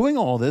by doing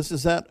all this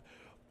is that,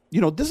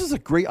 this is a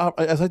great,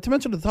 as I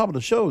mentioned at the top of the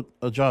show,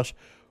 Josh,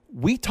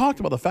 we talked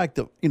about the fact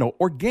that,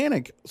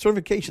 organic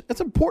certification,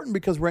 it's important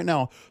because right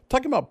now,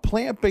 talking about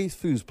plant-based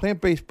foods,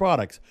 plant-based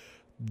products,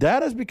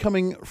 that is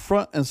becoming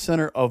front and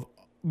center of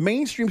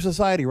mainstream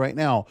society right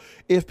now.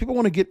 If people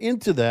want to get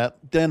into that,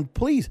 then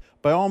please,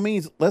 by all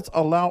means, let's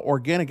allow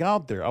organic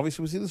out there.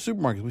 Obviously, we see the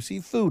supermarkets, we see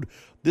food.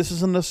 This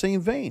is in the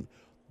same vein.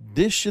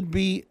 This should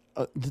be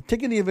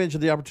taking the advantage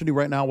of the opportunity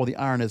right now while the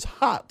iron is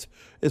hot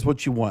is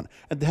what you want.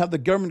 And to have the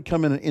government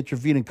come in and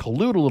intervene and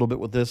collude a little bit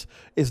with this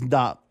is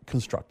not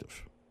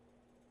constructive.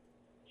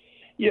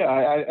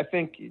 Yeah, I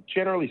think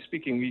generally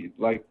speaking, we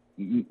like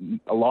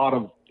a lot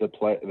of the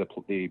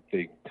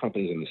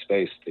companies in the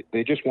space.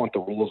 They just want the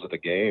rules of the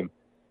game,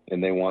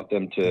 and they want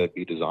them to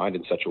be designed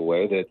in such a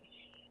way that,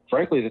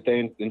 frankly, that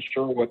they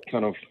ensure what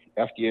kind of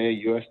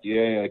FDA,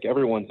 USDA, like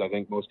everyone's, I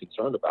think, most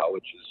concerned about,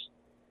 which is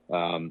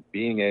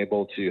being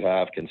able to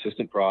have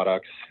consistent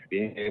products,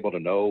 being able to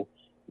know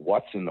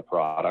what's in the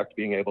product,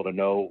 being able to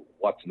know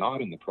what's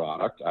not in the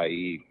product,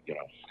 i.e.,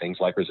 things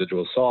like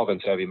residual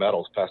solvents, heavy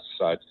metals,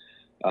 pesticides.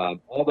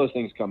 All those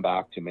things come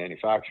back to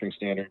manufacturing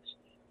standards,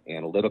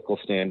 analytical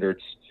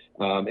standards,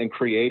 and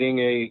creating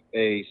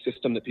a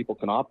system that people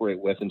can operate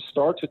with and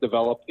start to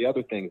develop the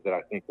other things that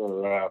I think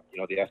are,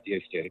 the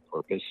FDA stated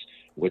purpose,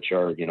 which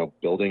are,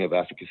 building of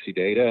efficacy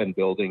data and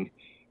building,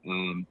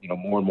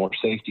 more and more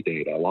safety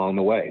data along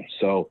the way.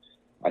 So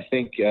I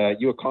think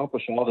you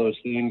accomplish all those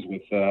things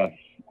with a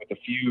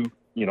few,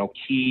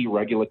 key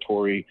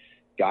regulatory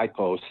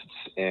guideposts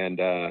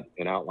and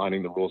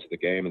outlining the rules of the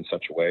game in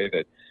such a way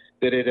that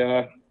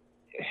it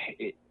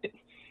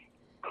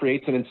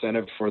creates an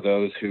incentive for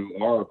those who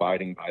are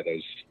abiding by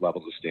those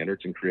levels of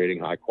standards and creating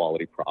high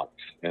quality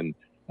products. And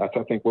that's,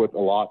 I think, what a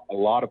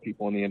lot of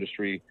people in the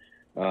industry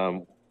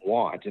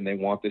want, and they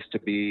want this to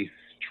be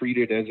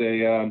treated as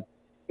a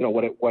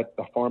what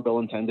the Farm Bill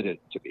intended it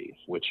to be,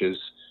 which is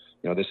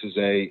this is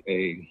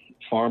a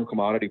farm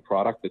commodity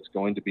product that's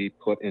going to be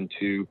put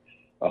into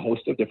a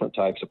host of different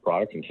types of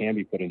products, and can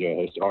be put into a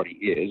host, it already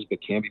is,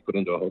 but can be put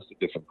into a host of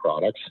different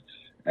products.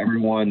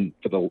 Everyone,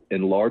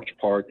 in large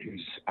part,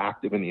 who's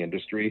active in the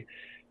industry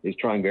is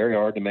trying very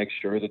hard to make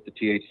sure that the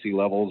THC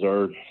levels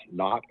are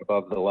not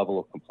above the level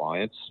of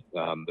compliance.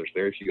 There's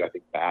very few, I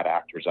think, bad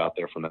actors out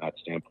there from that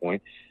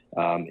standpoint.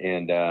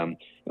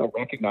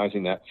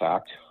 Recognizing that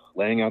fact,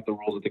 laying out the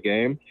rules of the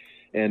game,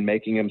 and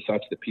making them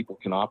such that people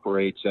can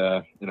operate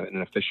in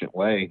an efficient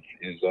way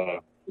is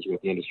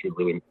what the industry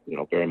really,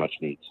 very much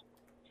needs.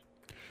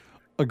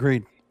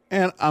 Agreed.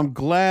 And I'm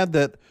glad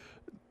that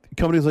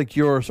companies like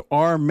yours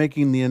are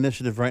making the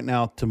initiative right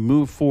now to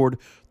move forward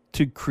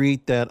to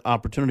create that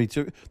opportunity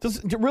to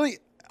really,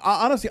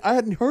 honestly, I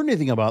hadn't heard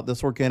anything about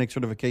this organic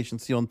certification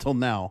seal until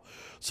now.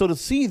 So to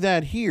see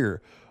that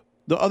here,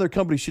 the other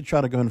companies should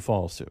try to go ahead and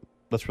follow suit.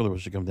 That's really what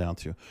it should come down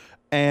to.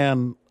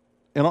 And,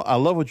 I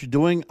love what you're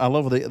doing. I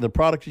love the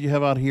product that you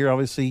have out here.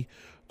 Obviously,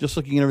 just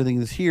looking at everything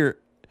that's here,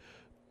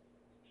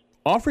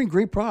 offering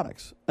great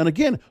products. And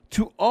again,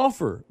 to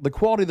offer the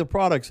quality of the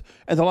products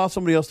and to allow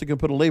somebody else to can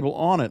put a label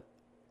on it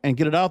and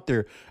get it out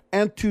there,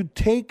 and to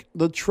take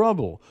the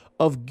trouble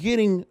of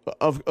getting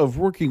of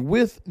working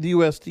with the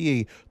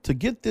USDA to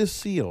get this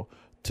seal,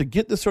 to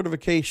get this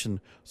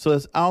certification, so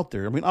it's out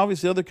there. I mean,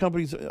 obviously, other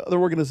companies, other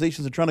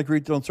organizations are trying to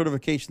create their own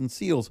certification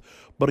seals,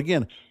 but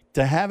again,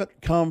 to have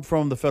it come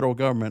from the federal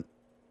government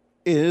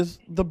is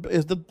the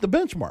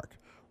benchmark.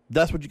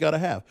 That's what you got to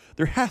have.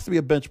 There has to be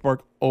a benchmark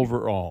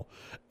overall,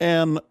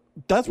 and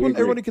that's when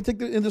everybody can take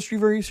the industry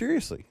very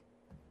seriously.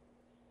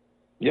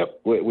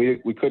 Yep,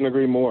 we couldn't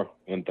agree more,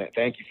 and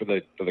thank you for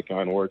the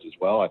kind words as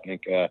well. I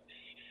think there's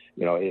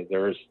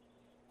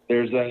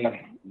a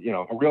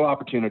real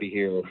opportunity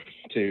here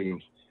to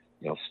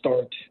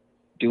start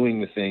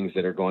doing the things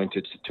that are going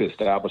to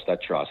establish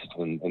that trust,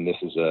 and this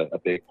is a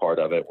big part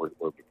of it. We're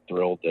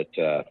thrilled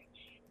that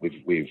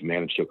we've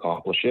managed to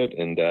accomplish it,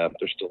 and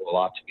there's still a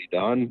lot to be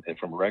done, and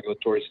from a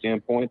regulatory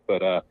standpoint,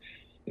 but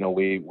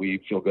we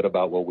feel good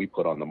about what we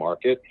put on the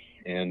market,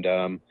 and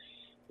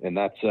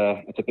that's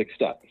a big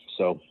step.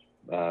 So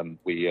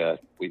we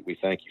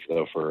thank you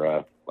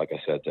for like I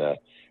said,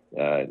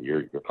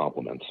 your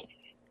compliments.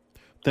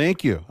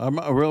 Thank you. I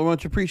really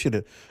much appreciate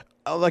it.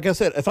 Like I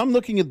said, if I'm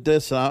looking at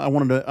this, I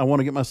want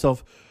to get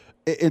myself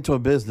into a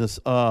business.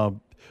 I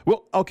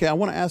want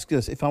to ask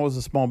this: if I was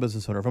a small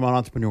business owner, if I'm an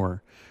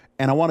entrepreneur,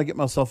 and I want to get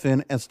myself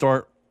in and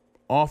start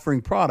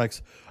offering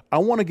products, I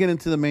want to get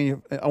into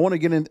I want to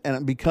get in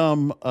and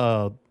become.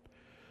 I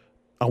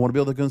want to be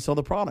able to go and sell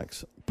the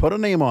products, put a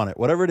name on it,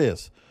 whatever it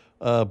is,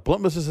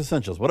 Blunt Business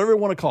Essentials, whatever you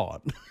want to call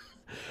it,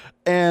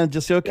 and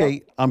just say,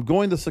 okay, I'm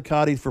going to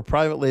Sakati for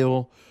private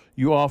label.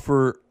 You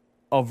offer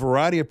a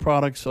variety of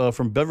products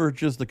from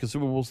beverages, the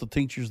consumables, the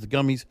tinctures, the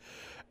gummies,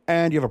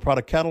 and you have a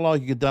product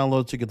catalog you can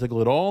download so you can take a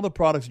look at all the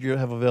products you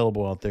have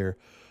available out there.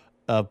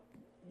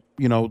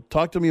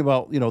 Talk to me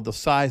about, the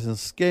size and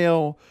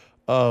scale.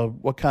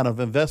 What kind of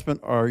investment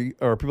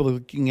are people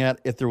looking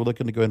at if they're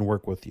looking to go ahead and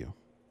work with you?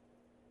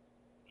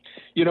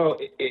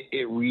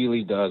 It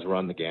really does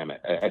run the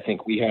gamut. I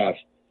think we have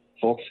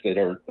folks that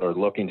are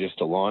looking just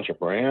to launch a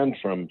brand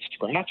from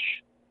scratch.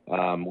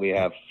 We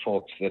have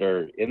folks that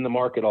are in the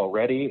market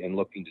already and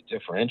looking to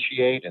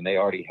differentiate, and they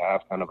already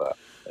have kind of a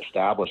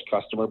established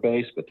customer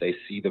base, but they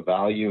see the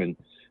value in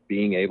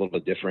being able to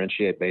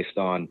differentiate based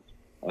on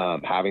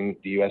having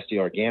the USDA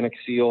organic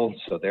seal.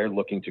 So they're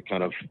looking to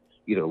kind of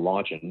either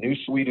launch a new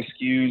suite of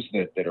SKUs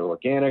that are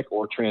organic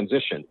or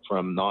transition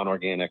from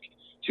non-organic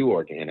to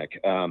organic.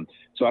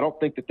 So I don't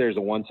think that there's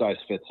a one size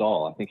fits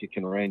all. I think it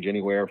can range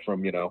anywhere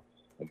from, a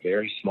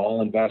very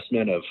small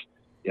investment of,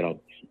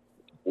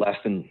 less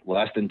than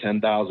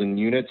 10,000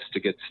 units to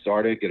get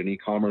started, get an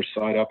e-commerce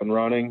site up and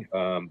running,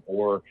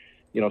 or,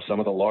 some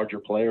of the larger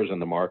players in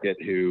the market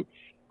who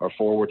are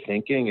forward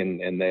thinking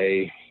and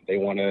they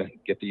want to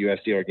get the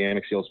USDA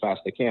organic seal as fast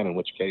as they can, in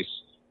which case,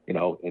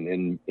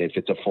 and if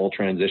it's a full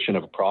transition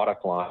of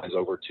product lines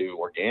over to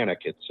organic,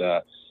 it's,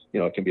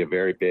 it can be a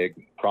very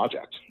big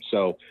project.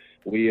 So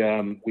we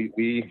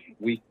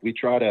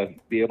try to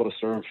be able to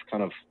serve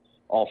kind of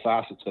all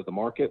facets of the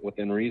market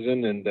within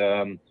reason,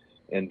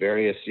 and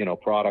various,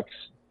 product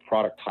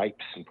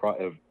types and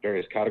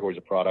various categories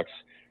of products,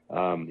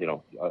 of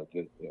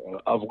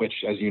which,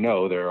 as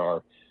there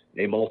are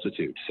a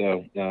multitude.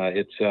 So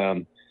we're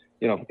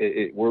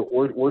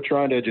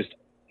trying to just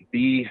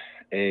be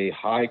a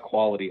high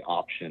quality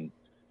option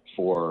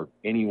for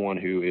anyone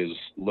who is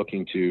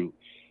looking to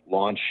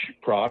launch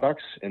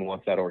products and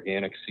want that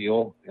organic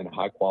seal and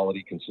high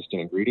quality, consistent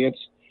ingredients.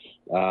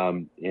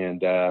 And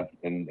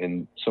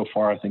so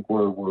far, I think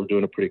we're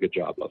doing a pretty good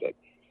job of it.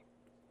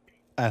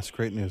 That's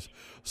great news.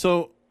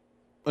 So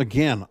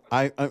again,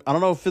 I don't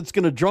know if it's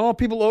going to draw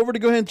people over to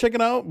go ahead and check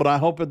it out, but I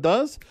hope it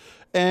does.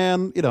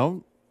 And,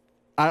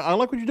 I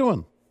like what you're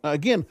doing.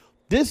 Again,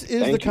 this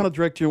is kind of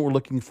direction we're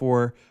looking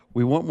for.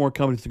 We want more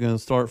companies to go and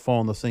start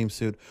following the same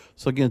suit.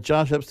 So again,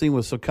 Josh Epstein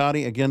with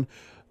Socati. Again,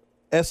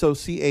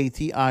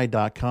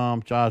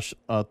 SOCATI.com. Josh,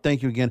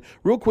 thank you again.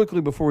 Real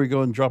quickly before we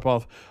go and drop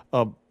off,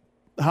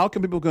 how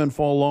can people go and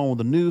follow along with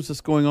the news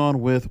that's going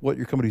on with what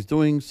your company's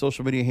doing,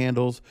 social media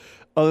handles,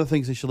 other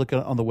things they should look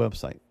at on the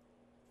website?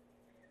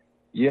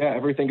 Yeah,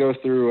 everything goes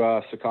through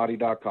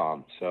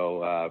Socati.com.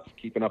 So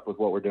keeping up with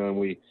what we're doing,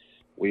 we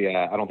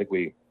I don't think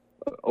we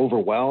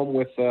overwhelm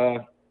with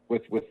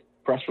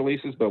press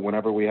releases, but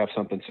whenever we have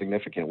something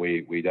significant,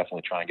 we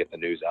definitely try and get the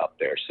news out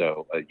there.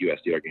 So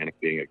USDA Organic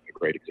being a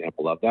great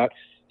example of that.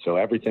 So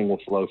everything will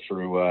flow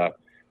through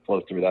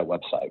that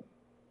website.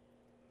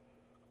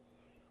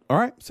 All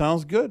right,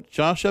 sounds good.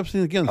 Josh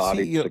Epstein again,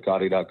 CEO.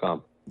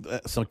 Socati.com.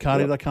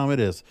 Socati.com it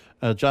is.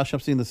 Josh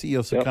Epstein, the CEO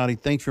of Socati.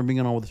 Yep. Thanks for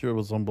being on with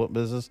us on Blunt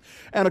Business.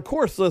 And of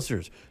course,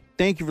 listeners,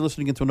 thank you for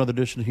listening into another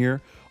edition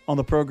here on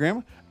the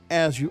program.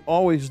 As you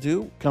always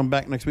do, come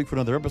back next week for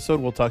another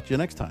episode. We'll talk to you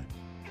next time.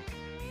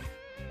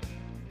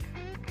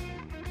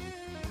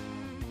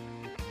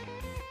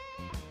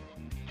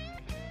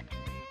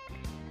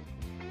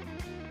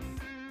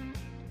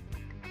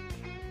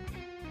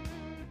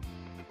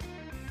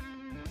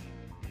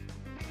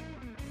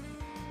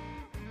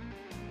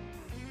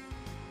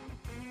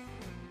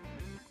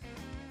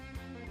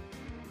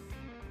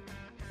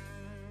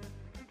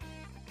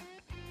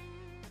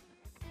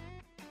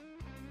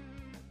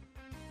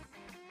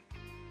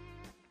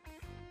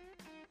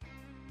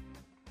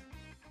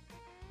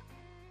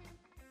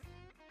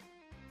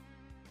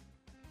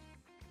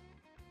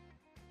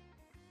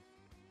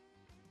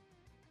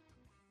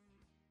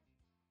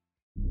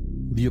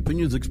 The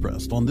opinions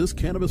expressed on this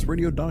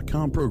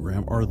CannabisRadio.com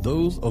program are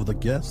those of the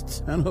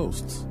guests and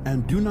hosts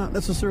and do not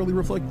necessarily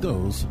reflect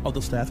those of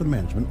the staff and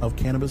management of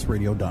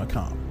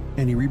CannabisRadio.com.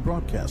 Any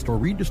rebroadcast or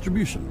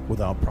redistribution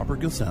without proper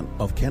consent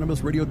of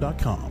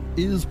CannabisRadio.com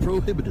is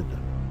prohibited.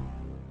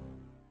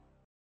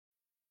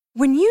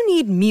 When you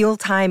need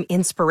mealtime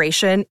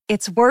inspiration,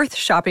 it's worth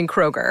shopping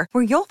Kroger,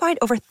 where you'll find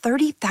over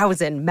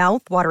 30,000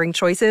 mouth-watering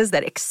choices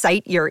that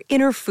excite your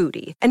inner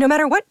foodie. And no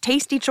matter what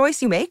tasty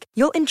choice you make,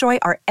 you'll enjoy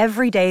our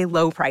everyday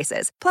low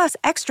prices, plus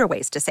extra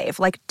ways to save,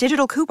 like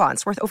digital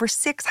coupons worth over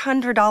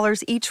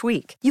 $600 each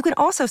week. You can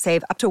also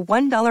save up to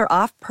 $1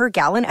 off per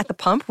gallon at the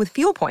pump with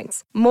fuel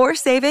points. More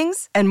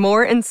savings and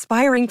more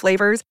inspiring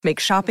flavors make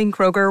shopping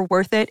Kroger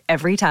worth it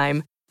every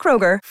time.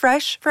 Kroger,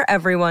 fresh for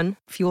everyone.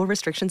 Fuel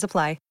restrictions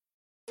apply.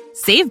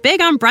 Save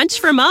big on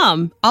brunch for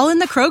mom, all in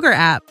the Kroger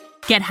app.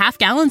 Get half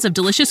gallons of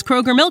delicious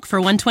Kroger milk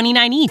for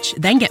 $1.29 each.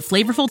 Then get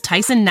flavorful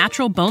Tyson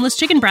natural boneless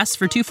chicken breasts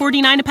for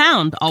 $2.49 a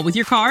pound, all with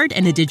your card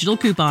and a digital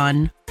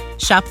coupon.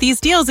 Shop these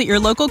deals at your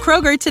local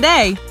Kroger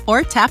today,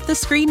 or tap the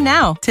screen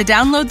now to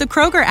download the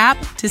Kroger app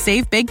to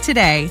save big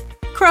today.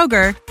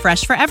 Kroger,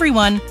 fresh for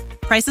everyone.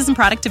 Prices and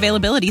product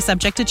availability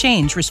subject to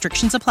change.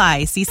 Restrictions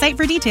apply. See site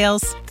for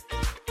details.